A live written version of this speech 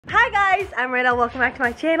Hi guys, I'm Rydel. Welcome back to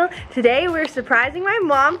my channel. Today we're surprising my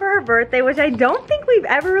mom for her birthday, which I don't think we've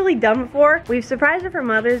ever really done before. We've surprised her for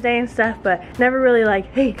Mother's Day and stuff, but never really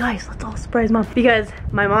like, hey guys, let's all surprise mom. Because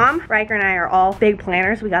my mom, Riker, and I are all big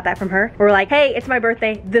planners. We got that from her. We're like, hey, it's my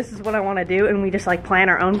birthday. This is what I want to do. And we just like plan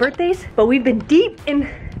our own birthdays. But we've been deep in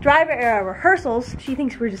driver rehearsals. She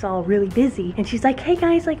thinks we're just all really busy. And she's like, hey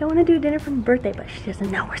guys, like I want to do dinner for my birthday, but she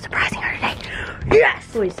doesn't know we're surprising her today. Yes!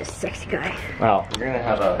 Oh, he's this sexy guy. Wow, you're gonna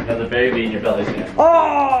have another baby in your belly soon.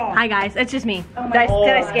 Oh! Hi guys, it's just me. Did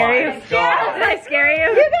I scare you? Yeah. Did I scare you?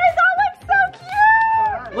 You guys all look so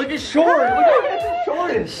cute! Look at Short! Look at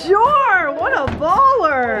Short! Sure! What a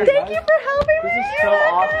baller! Thank you for helping me! This is so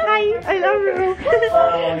awesome. Hi, I love you.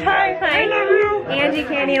 Hi, I love you. Angie,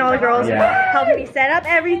 Candy, and all the girls helped me set up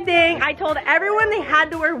everything. I told everyone they had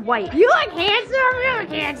to wear white. You look handsome, you look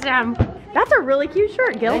handsome. That's a really cute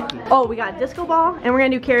shirt, Gil. Oh, we got a disco ball, and we're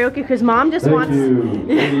gonna do karaoke because mom just wants.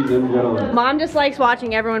 Mom just likes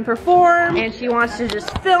watching everyone perform, and she wants to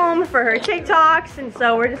just film for her TikToks, and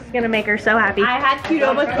so we're just gonna make her so happy. I had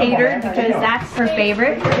Qdoba catered because that's her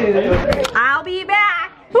favorite food. I'll be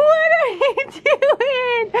back. What are you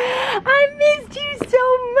doing? I missed you so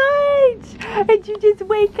much. Did you just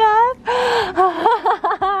wake up?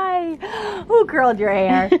 Hi. Who curled your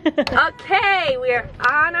hair? Okay, we're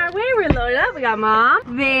on our way. We're loaded up. We got Mom,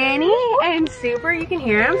 Vanny, and Super. You can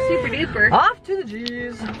hear him. Super duper. Off to the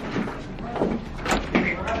G's. Surprise!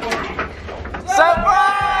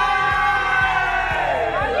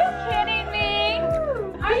 Are you kidding me?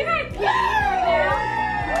 Are you guys kidding me right now?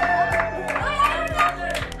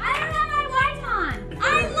 I don't have my lights on. I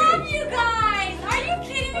love you guys. Are you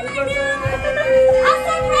kidding me right now? A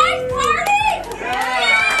surprise party?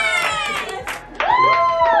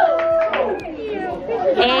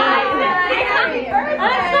 Yes!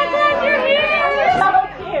 I'm so glad you're here. So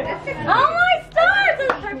cute. Oh my stars!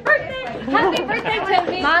 It's my birthday. Happy birthday to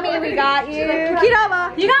me. Mommy, we got you. Qdoba.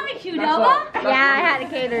 You got me Qdoba? Yeah, I had it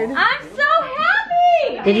catered. I'm so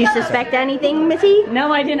happy. Did you suspect anything, Missy?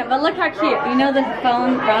 No, I didn't, but look how cute. You know the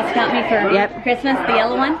phone Ross got me for Christmas, the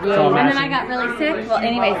yellow one? Yeah. And then I got really sick. Well,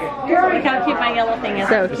 anyways, look how cute my yellow thing is.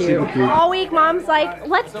 So cute. All week, Mom's like,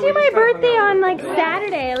 let's do my birthday on like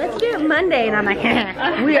Saturday. Let's do it Monday. And I'm like,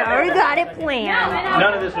 we already got it planned.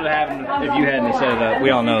 None of this would have happened if you hadn't set it up.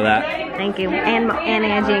 We all know that. Thank you. And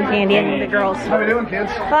Angie and Candy and the girls. How are we doing,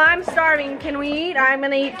 kids? Well, I'm starving. Can we eat? I'm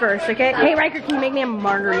gonna eat first, okay? Hey, Riker, can you make me a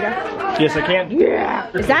margarita? Yes, I can. Yeah.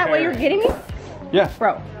 Is that what you're getting me? Yeah.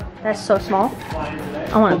 Bro, that's so small.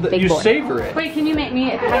 I want a big You boy. savor it. Wait, can you make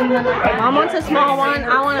me a tiny one? Mom wants a small one.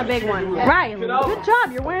 I want a big one. Right. Good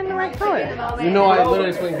job. You're wearing the right color. You know I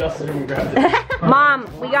literally swing Gus's room and grabbed it. Mom,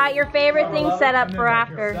 we got your favorite thing set up for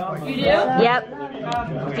after. You do? Yep.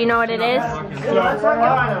 Do you know what it is?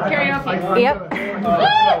 Karaoke. Yep.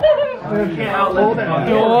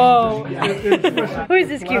 Whoa. Who's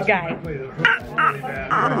this cute guy?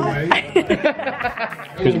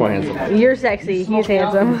 Who's more handsome? You're sexy. He's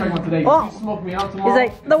handsome. Oh. He's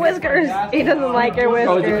like, the whiskers. He doesn't like your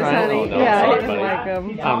whiskers, honey. Yeah, he doesn't like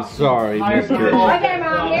them. I'm sorry, mister. Okay,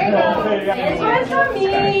 Mom, here you go. This one's for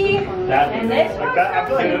me. And this one's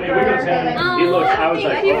for you. He looked, I was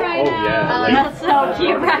like, oh yeah. That's so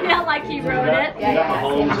cute. Right out like he wrote it. You got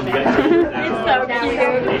Mahomes and you got It's so cute.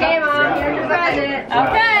 Okay, Mom, here's your present.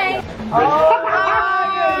 Okay.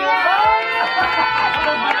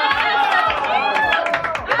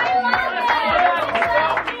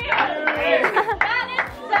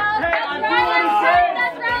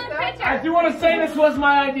 I do want to say this was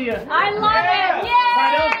my idea. I love it.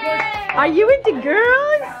 Yay! Are you into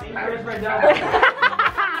girls?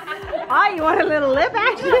 Oh, you want a little lip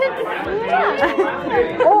action?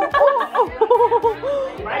 Oh,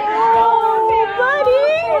 buddy.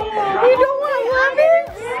 You don't want to love it?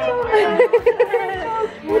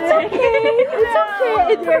 It's okay. It's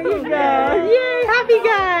okay. There you go. Yay, happy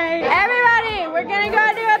guy. Everybody, we're going to go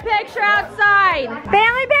do a picture outside.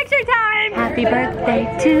 Family picture time. Happy birthday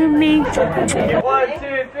to me. 1, 2,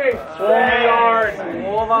 3. Wolf on the yard.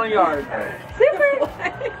 Wolf on the yard. Super.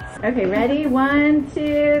 Okay, ready? 1,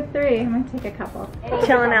 2, 3. I'm gonna take a couple.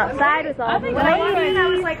 Chilling outside with all the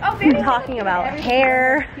ladies, talking about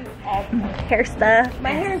hair stuff,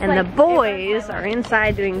 and the boys are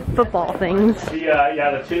inside doing football things.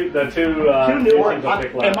 Yeah, the two things will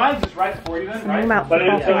pick And mine's just right before you then, Something right? about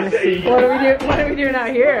football fantasy. What are we doing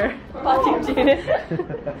out here? Watching Janet.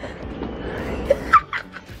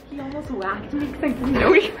 He almost whacked me because I didn't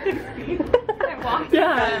know he could see.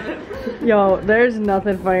 Yeah. Yo, there's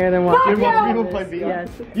nothing funnier than watching You're watching people play VR? Yes.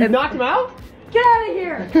 You knocked him out? Get out of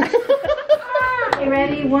here! Okay,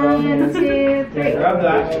 ready? 1, 2, 3. Grab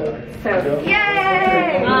that. So,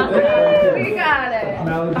 Yay! We got it.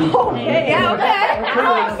 Okay. Yeah, okay.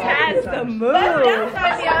 Alex has the move.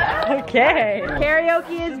 Okay.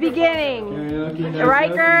 Karaoke is beginning. Karaoke, no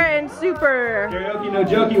Riker jokey. and Super. Karaoke, no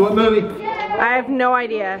jokey. What movie? I have no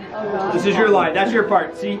idea. This is your line. That's your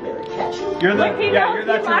part. See? You're the. Yeah,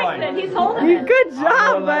 that's your line. He's holding it. Good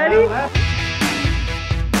job, buddy.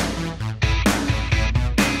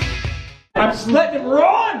 I'm just letting him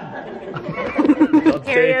run.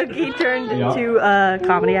 Karaoke turned into a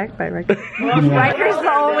comedy act by Riker. Riker's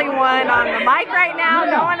the only one on the mic right now.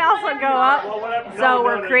 No one else will go up. So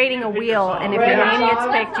we're creating a wheel, and if your name gets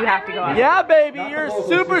picked, you have to go up. Yeah, baby, you're a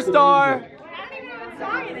superstar.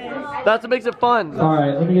 That's what makes it fun. All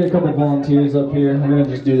right, let me get a couple volunteers up here. We're gonna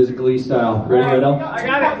just do this Glee style. Ready, Rydel? I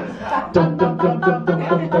got it.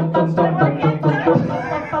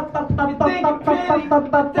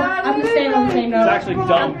 I'm just staying on the same note. It's actually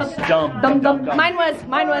dumb. Dumb. Mine was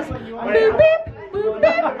boop beep, boop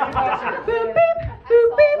beep, boop beep, boop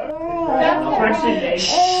beep.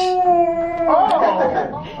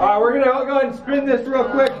 All right, we're gonna go ahead and spin this real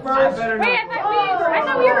quick first. Wait, I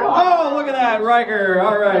thought we were. Oh, look at that, Riker.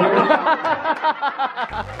 All right.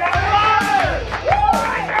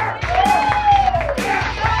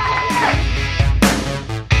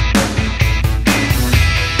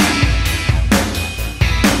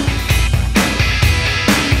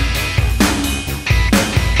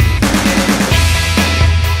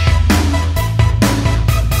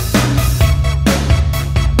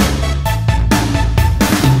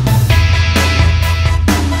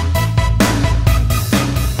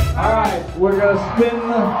 We're gonna spin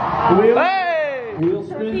the wheel. Hey! Wheel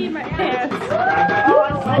spin.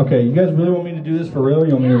 Okay, you guys really want me to do this for real, or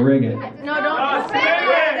you want me to rig it? No, don't.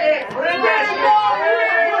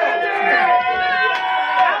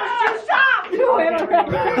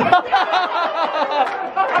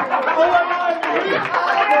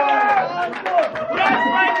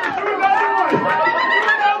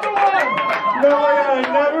 No, I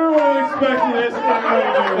never would have expected this.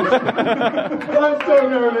 I'm so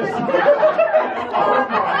nervous.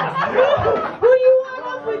 Who do you want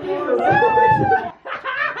up with you?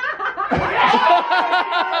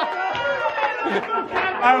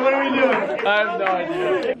 Alright, what are we doing? I have no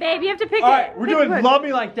idea. Babe, you have to pick it. Alright, we're Pick doing one. Love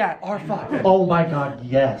Me Like That, R5. Oh my god,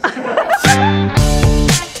 yes.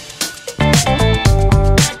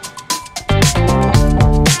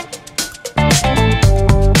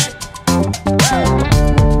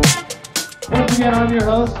 Once again, I'm your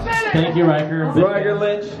host. Thank you, Riker. Rydel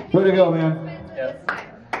Lynch. Way to go, man. Yes.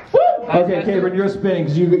 Okay, Cameron, you're spinning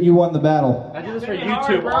because you won the battle. I do this for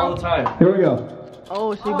YouTube all the time. Here we go.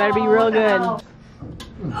 Oh, so you better be real good.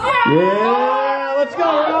 Yeah, let's go,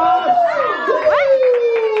 Ross!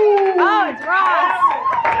 Oh, it's Ross.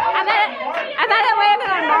 And then it landed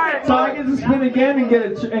on Mark. So I get to spin again and get a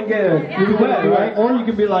duet, right? Or you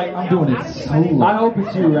can be like, I'm doing it so low. I hope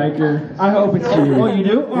it's you, Riker. I hope it's you. Oh, you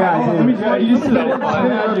do? Yeah, I do. Let me try. You just spin it. Come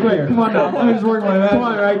on now. Let me just work my magic. Come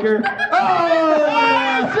on, Riker. Oh,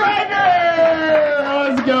 yes, Riker!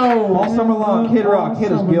 Let's go. All summer long, Kid Rock.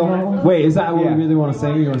 Hit us, Gil. Wait, is that what we really want to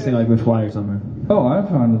sing? Or you want to sing like McFly or something? Oh, I'm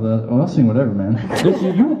fine with that. Well, I'll sing whatever, man.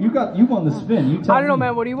 You won the spin. You tell I don't know, me.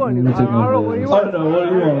 man. What do you want? I don't know. What do you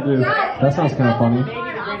want to do? That sounds kind of funny.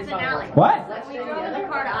 What?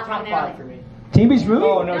 Team Beach Movie?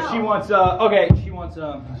 Oh no, she wants. Okay, she wants.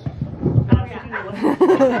 They're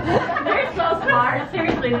so smart.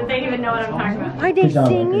 Seriously, that they even know what I'm talking about. Are they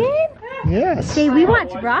singing? Yes. Say, we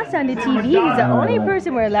watch Ross on the TV. He's the only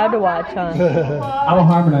person we're allowed to watch, huh? I will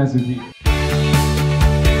harmonize with you.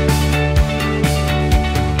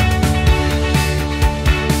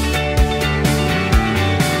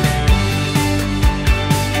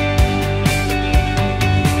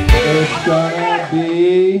 It's gonna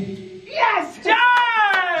be. Yes,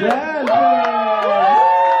 John! Jasmine!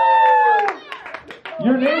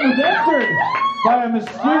 Your name was entered by a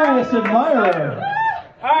mysterious admirer.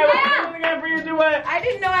 Alright, what's the name again for your duet? I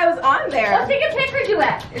didn't know I was on there. Let's take a picture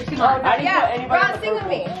duet. If you want. Yeah, Ross, sing with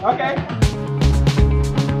me. Okay.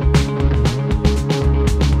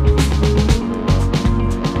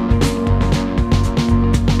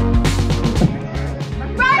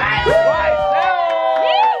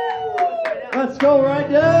 Let's go right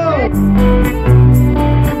now. She's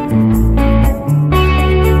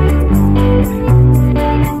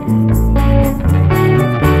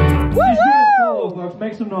doing it solo, folks.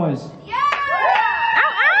 Make some noise.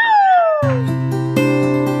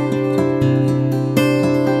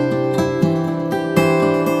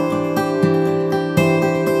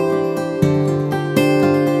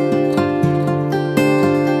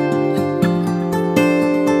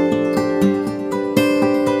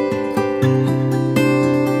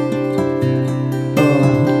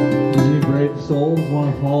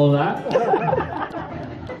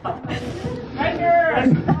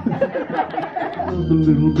 The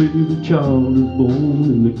little baby child is born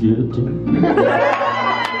in the ghetto.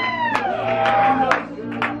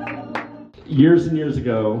 Years and years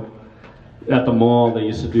ago, at the mall, they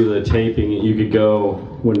used to do the taping. You could go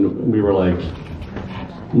when we were like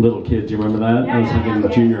little kids. Do you remember that? I was like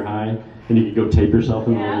in junior high, and you could go tape yourself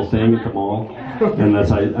in a little thing at the mall. And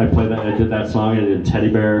that's I played that. I did that song. I did Teddy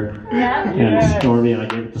Bear and Stormy, and I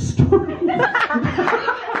gave it to Stormy.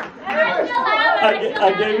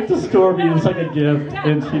 I gave it to Stormy as like a gift,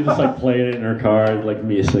 and she just like played it in her car, like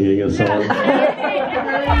me singing a song.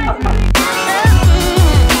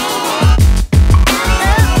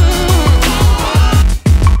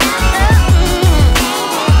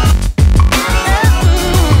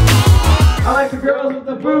 I like the girls with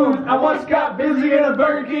the booze. I once got busy in a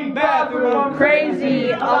Burger King bathroom. I'm crazy,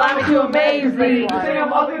 allow me to amaze me. Say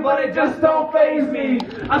I'm ugly, but it just don't faze me.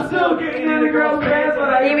 I'm still getting into girls' pants, but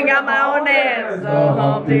I Even got my own dance. The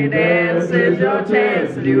Humpty Dance is your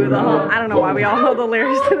chance to do the hump. I don't know why we all know the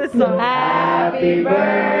lyrics to this song. Happy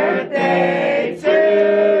birthday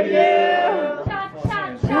to you.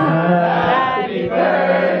 Happy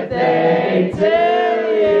birthday to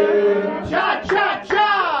you. Cha cha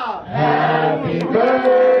cha! Happy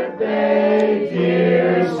birthday,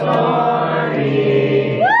 dear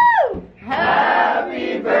Stormy. Woo!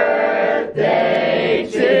 Happy birthday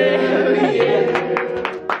to you.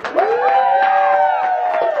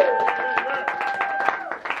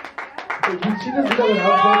 She doesn't know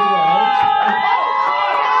how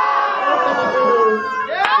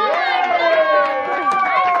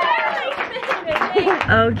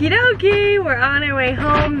Okie dokie, we're on our way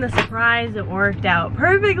home. The surprise, it worked out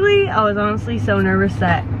perfectly. I was honestly so nervous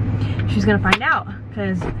that she was gonna find out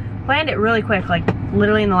because planned it really quick, like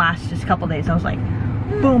literally in the last just couple days. I was like,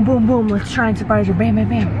 boom, boom, boom, let's try and surprise her, bam, bam,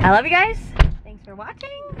 bam. I love you guys. Thanks for watching.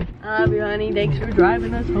 I love you, honey. Thanks for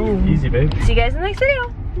driving us home. Easy, babe. See you guys in the next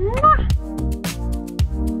video. Mwah.